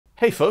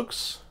Hey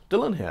folks,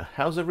 Dylan here.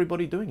 How's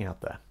everybody doing out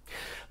there?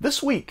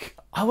 This week,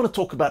 I want to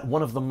talk about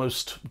one of the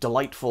most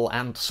delightful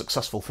and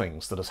successful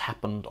things that has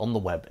happened on the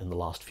web in the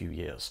last few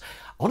years.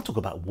 I want to talk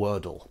about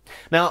Wordle.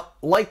 Now,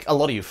 like a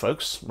lot of you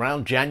folks,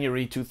 around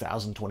January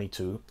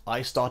 2022,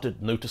 I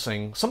started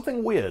noticing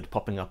something weird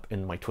popping up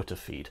in my Twitter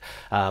feed.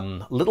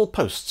 Little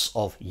posts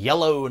of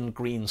yellow and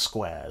green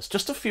squares,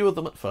 just a few of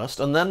them at first,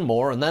 and then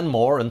more,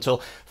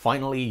 until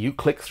finally you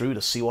click through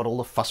to see what all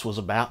the fuss was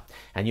about,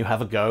 and you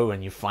have a go,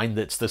 and you find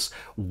that it's this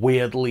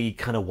weirdly,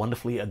 kind of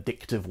wonderfully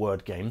addictive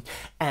word game.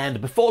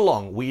 And before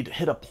long, we'd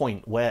hit a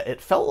point where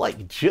it felt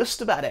like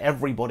just about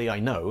everybody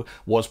I know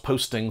was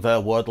posting their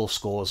Wordle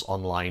scores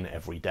online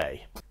every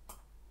day.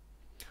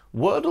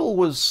 Wordle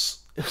was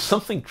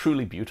something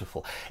truly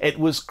beautiful. It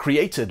was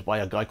created by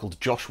a guy called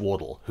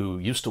Wardle, who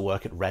used to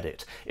work at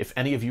Reddit. If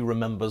any of you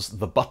remembers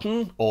The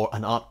Button or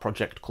an art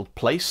project called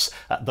Place,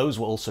 those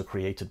were also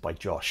created by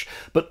Josh.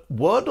 But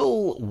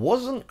Wordle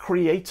wasn't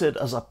created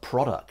as a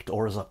product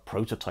or as a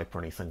prototype or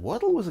anything.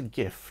 Wordle was a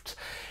gift.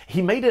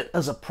 He made it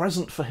as a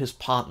present for his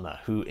partner,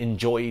 who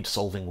enjoyed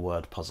solving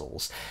word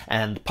puzzles,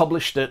 and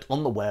published it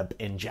on the web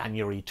in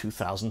January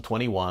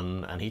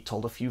 2021, and he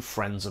told a few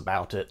friends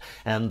about it,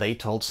 and they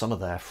told some of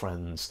their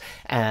friends.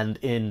 And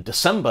in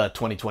December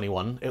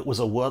 2021, it was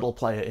a Wordle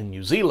player in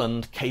New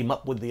Zealand came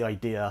up with the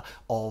idea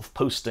of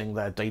posting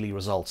their daily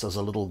results as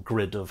a little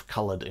grid of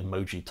coloured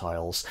emoji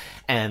tiles.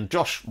 And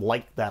Josh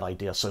liked that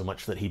idea so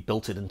much that he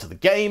built it into the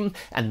game,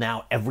 and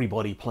now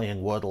everybody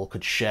playing Wordle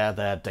could share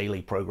their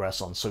daily progress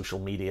on social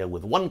media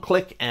with one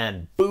click,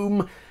 and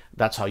boom,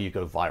 that's how you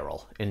go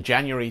viral. In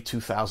January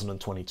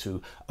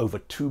 2022, over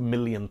 2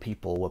 million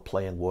people were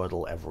playing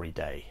Wordle every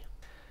day.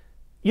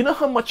 You know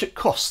how much it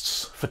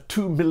costs for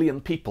 2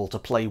 million people to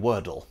play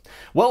Wordle?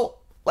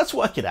 Well, let's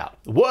work it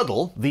out.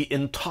 Wordle, the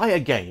entire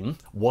game,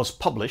 was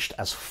published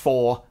as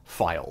 4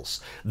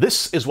 files.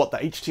 This is what the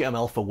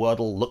HTML for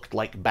Wordle looked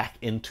like back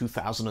in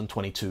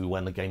 2022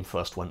 when the game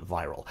first went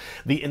viral.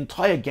 The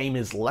entire game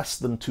is less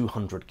than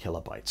 200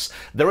 kilobytes.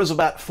 There is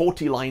about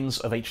 40 lines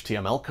of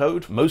HTML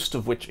code, most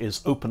of which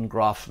is open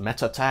graph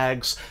meta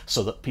tags,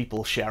 so that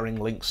people sharing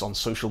links on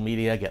social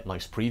media get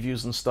nice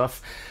previews and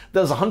stuff.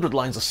 There's 100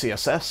 lines of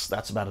CSS,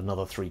 that's about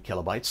another 3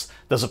 kilobytes.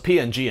 There's a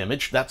PNG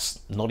image, that's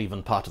not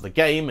even part of the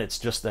game, it's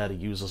just there to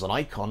use as an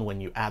icon when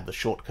you add the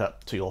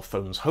shortcut to your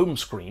phone's home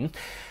screen.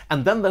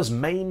 And then there's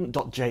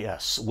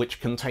main.js, which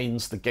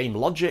contains the game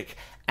logic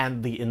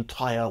and the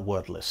entire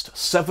word list.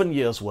 7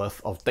 years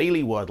worth of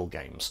daily Wordle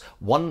games,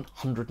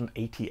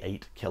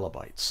 188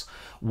 kilobytes.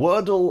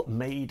 Wordle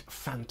made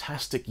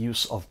fantastic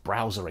use of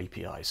browser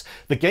APIs.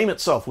 The game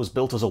itself was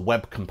built as a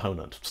web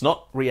component. It's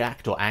not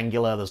React or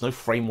Angular, there's no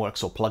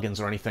frameworks or plugins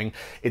or anything.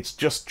 It's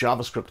just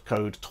JavaScript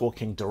code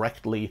talking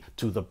directly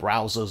to the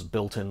browser's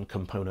built-in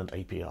component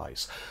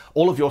APIs.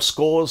 All of your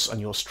scores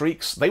and your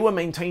streaks, they were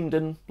maintained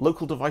in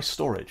local device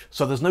storage.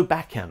 So there's no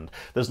backend,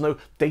 there's no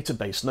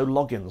database, no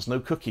logins, no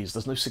cookies,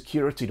 there's no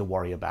security to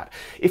worry about.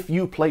 If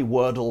you play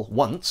Wordle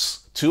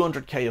once,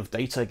 200k of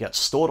data gets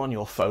stored on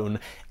your phone,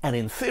 and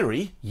in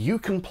theory, you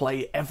can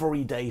play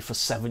every day for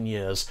 7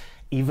 years,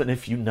 even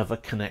if you never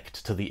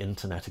connect to the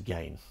internet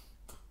again.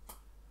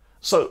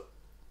 So,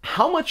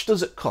 how much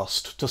does it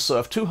cost to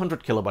serve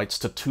 200 kilobytes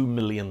to 2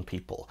 million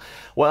people?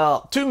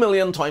 Well, 2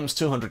 million times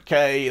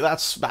 200k,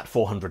 that's about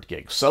 400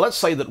 gigs. So let's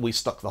say that we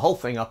stuck the whole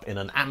thing up in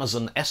an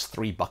Amazon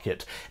S3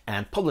 bucket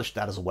and published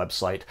that as a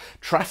website.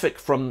 Traffic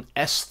from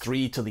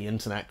S3 to the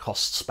internet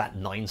costs about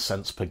 9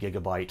 cents per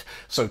gigabyte.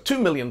 So 2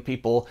 million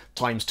people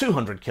times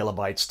 200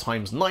 kilobytes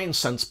times 9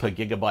 cents per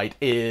gigabyte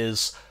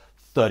is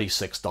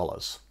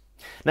 $36.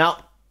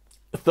 Now,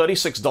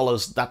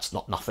 $36, that's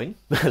not nothing.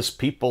 There's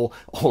people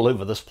all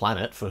over this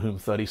planet for whom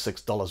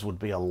 $36 would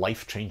be a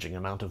life-changing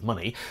amount of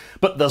money.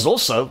 But there's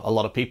also a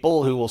lot of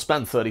people who will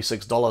spend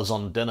 $36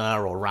 on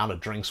dinner or a round of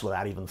drinks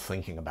without even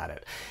thinking about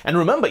it. And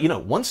remember,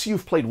 once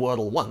you've played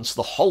Wordle once,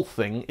 the whole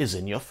thing is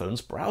in your phone's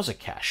browser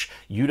cache.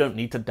 You don't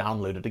need to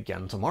download it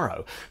again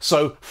tomorrow.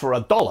 So for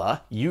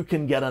 $1, you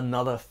can get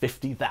another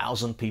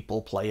 50,000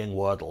 people playing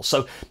Wordle.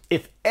 So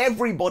if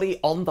everybody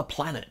on the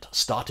planet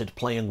started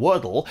playing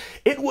Wordle,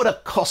 it would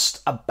have cost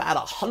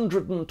about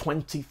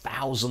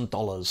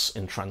 $120,000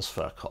 in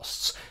transfer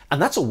costs.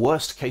 And that's a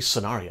worst case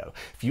scenario.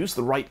 If you use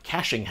the right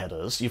caching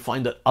headers, you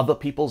find that other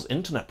people's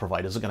internet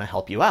providers are going to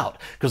help you out,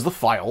 because the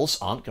files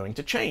aren't going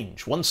to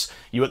change. Once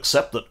you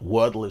accept that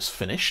Wordle is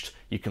finished,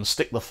 you can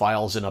stick the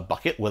files in a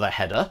bucket with a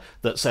header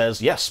that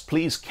says, yes,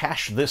 please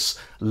cache this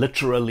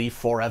literally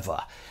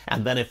forever.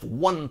 And then if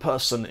one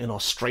person in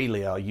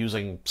Australia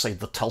using, say,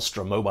 the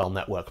Telstra mobile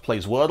network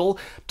plays Wordle,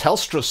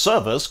 Telstra's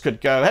servers could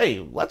go,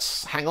 hey,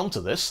 let's hang on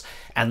to this.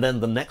 And then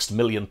the next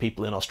million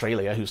people in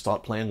Australia who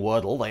start playing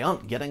Wordle, they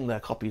aren't getting their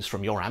copies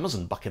from your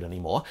Amazon bucket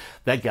anymore.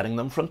 They're getting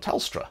them from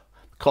Telstra.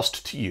 The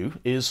cost to you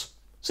is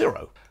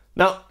 0.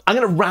 Now, I'm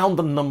going to round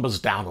the numbers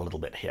down a little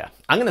bit here.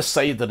 I'm going to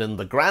say that in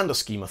the grander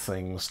scheme of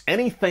things,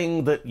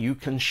 anything that you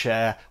can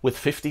share with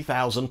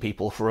 50,000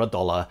 people for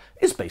 $1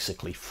 is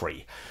basically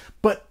free.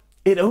 But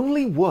It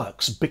only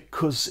works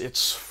because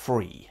it's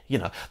free. You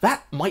know,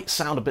 that might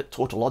sound a bit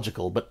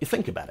tautological, but you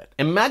think about it.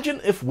 Imagine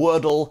if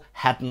Wordle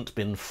hadn't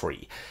been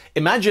free.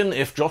 Imagine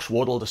if Josh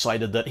Wardle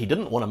decided that he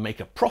didn't want to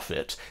make a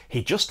profit,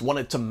 he just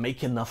wanted to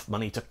make enough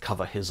money to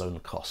cover his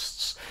own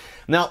costs.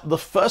 Now, the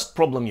first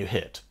problem you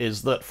hit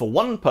is that for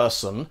one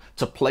person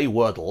to play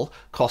Wordle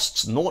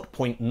costs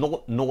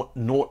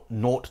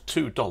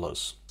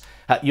 $0.00002.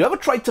 You ever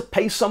tried to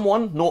pay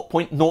someone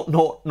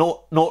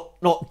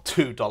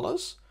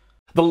 $0.00002?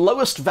 The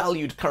lowest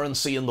valued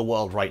currency in the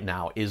world right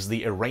now is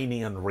the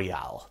Iranian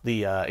rial.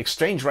 The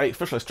exchange rate,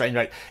 official exchange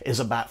rate, is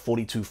about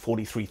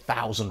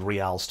 43,000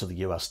 rials to the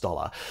US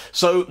dollar.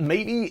 So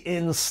maybe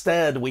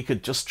instead we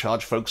could just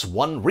charge folks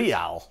 1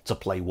 rial to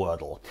play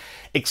Wordle.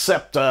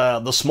 Except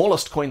the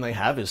smallest coin they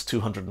have is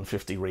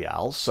 250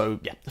 rials, so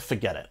yeah,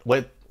 forget it.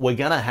 We're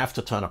gonna have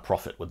to turn a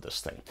profit with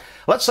this thing.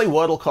 Let's say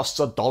Wordle costs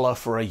 $1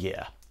 for a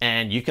year,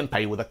 and you can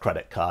pay with a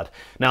credit card.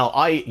 Now,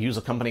 I use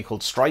a company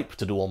called Stripe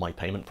to do all my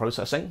payment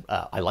processing.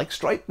 I like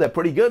Stripe, they're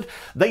pretty good.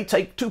 They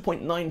take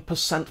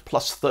 2.9%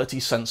 plus 30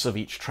 cents of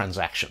each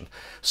transaction.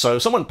 So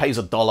someone pays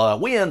 $1,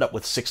 we end up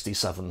with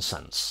 67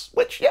 cents,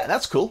 which, yeah,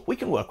 that's cool, we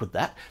can work with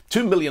that.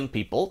 2 million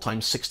people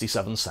times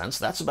 67 cents,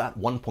 that's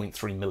about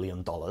 $1.3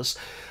 million.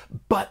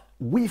 But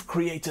we've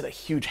created a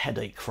huge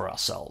headache for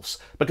ourselves,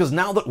 because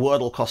now that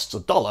Wordle costs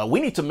 $1, we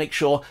need to make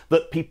sure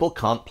that people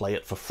can't play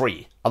it for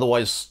free.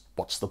 Otherwise,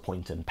 what's the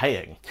point in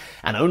paying?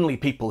 And only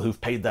people who've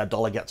paid their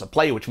dollar get to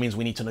play, which means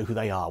we need to know who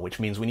they are, which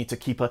means we need to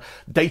keep a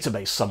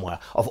database somewhere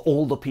of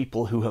all the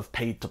people who have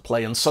paid to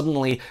play, and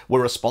suddenly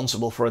we're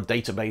responsible for a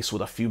database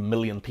with a few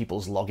million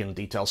people's login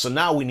details. So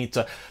now we need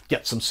to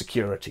get some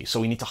security.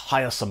 So we need to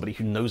hire somebody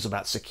who knows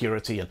about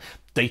security and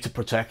data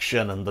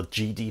protection and the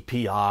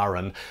GDPR,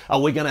 and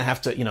we're going to have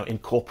to,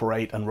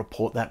 incorporate and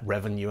report that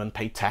revenue and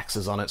pay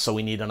taxes on it. So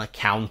we need an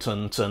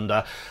accountant, and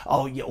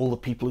all the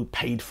people who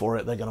paid for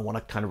it, they're going to want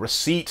a kind of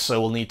receipt.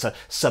 So we'll need to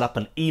set up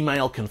an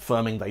email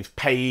confirming they've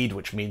paid,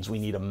 which means we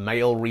need a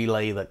mail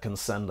relay that can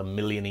send 1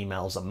 million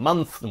emails a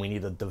month, and we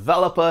need a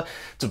developer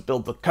to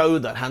build the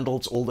code that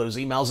handles all those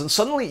emails. And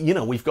suddenly,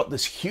 we've got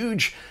this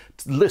huge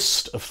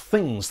list of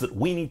things that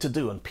we need to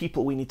do and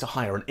people we need to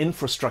hire and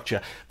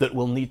infrastructure that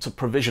we'll need to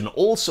provision,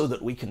 also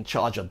that we can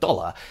charge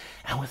 $1.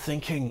 And we're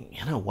thinking,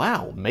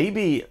 wow,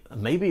 maybe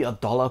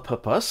 $1 per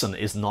person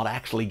is not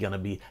actually going to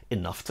be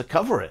enough to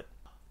cover it.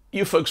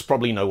 You folks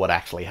probably know what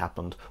actually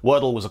happened.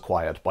 Wordle was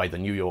acquired by the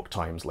New York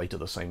Times later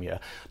the same year.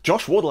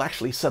 Josh Wardle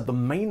actually said the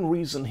main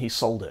reason he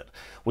sold it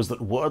was that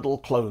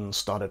Wordle clones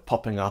started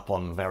popping up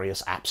on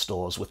various app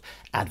stores with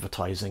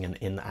advertising and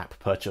in-app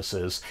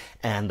purchases,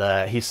 and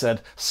he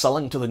said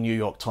selling to the New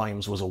York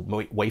Times was a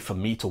way for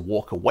me to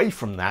walk away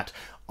from that.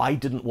 I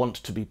didn't want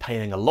to be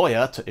paying a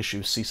lawyer to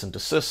issue cease and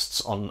desists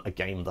on a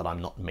game that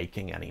I'm not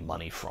making any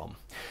money from.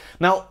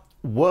 Now,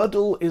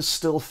 Wordle is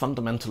still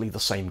fundamentally the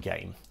same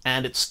game,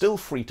 and it's still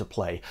free to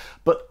play,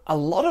 but a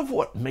lot of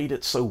what made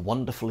it so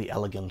wonderfully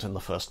elegant in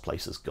the first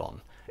place is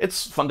gone.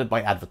 It's funded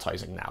by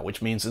advertising now,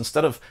 which means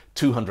instead of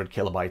 200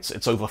 kilobytes,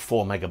 it's over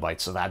 4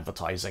 megabytes of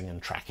advertising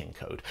and tracking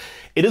code.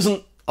 It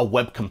isn't a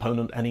web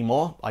component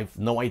anymore. I've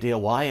no idea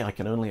why. I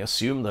can only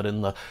assume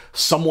that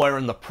somewhere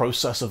in the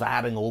process of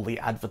adding all the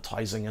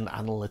advertising and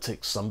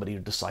analytics, somebody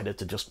decided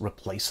to just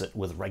replace it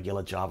with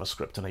regular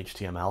JavaScript and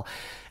HTML.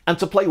 And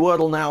to play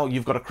Wordle now,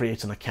 you've got to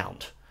create an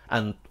account.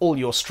 And all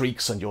your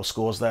streaks and your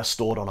scores, they're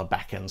stored on a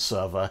back-end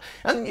server.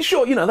 And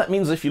sure, that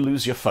means if you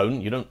lose your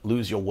phone, you don't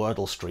lose your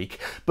Wordle streak.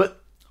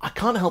 But I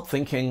can't help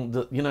thinking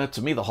that,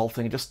 to me, the whole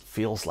thing just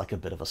feels like a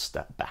bit of a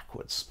step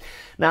backwards.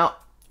 Now,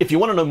 if you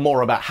want to know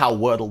more about how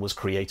Wordle was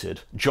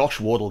created,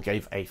 Josh Wardle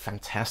gave a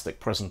fantastic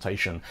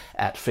presentation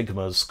at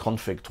Figma's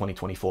Config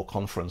 2024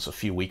 conference a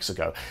few weeks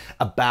ago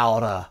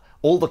about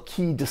all the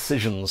key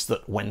decisions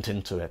that went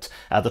into it.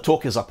 The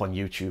talk is up on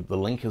YouTube. The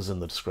link is in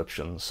the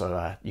description,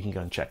 so you can go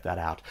and check that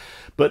out.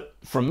 But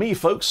from me,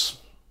 folks,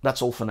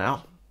 that's all for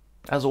now.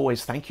 As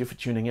always, thank you for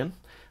tuning in.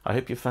 I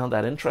hope you found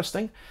that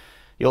interesting.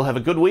 You'll have a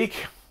good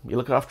week. You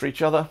look after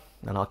each other,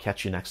 and I'll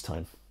catch you next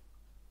time.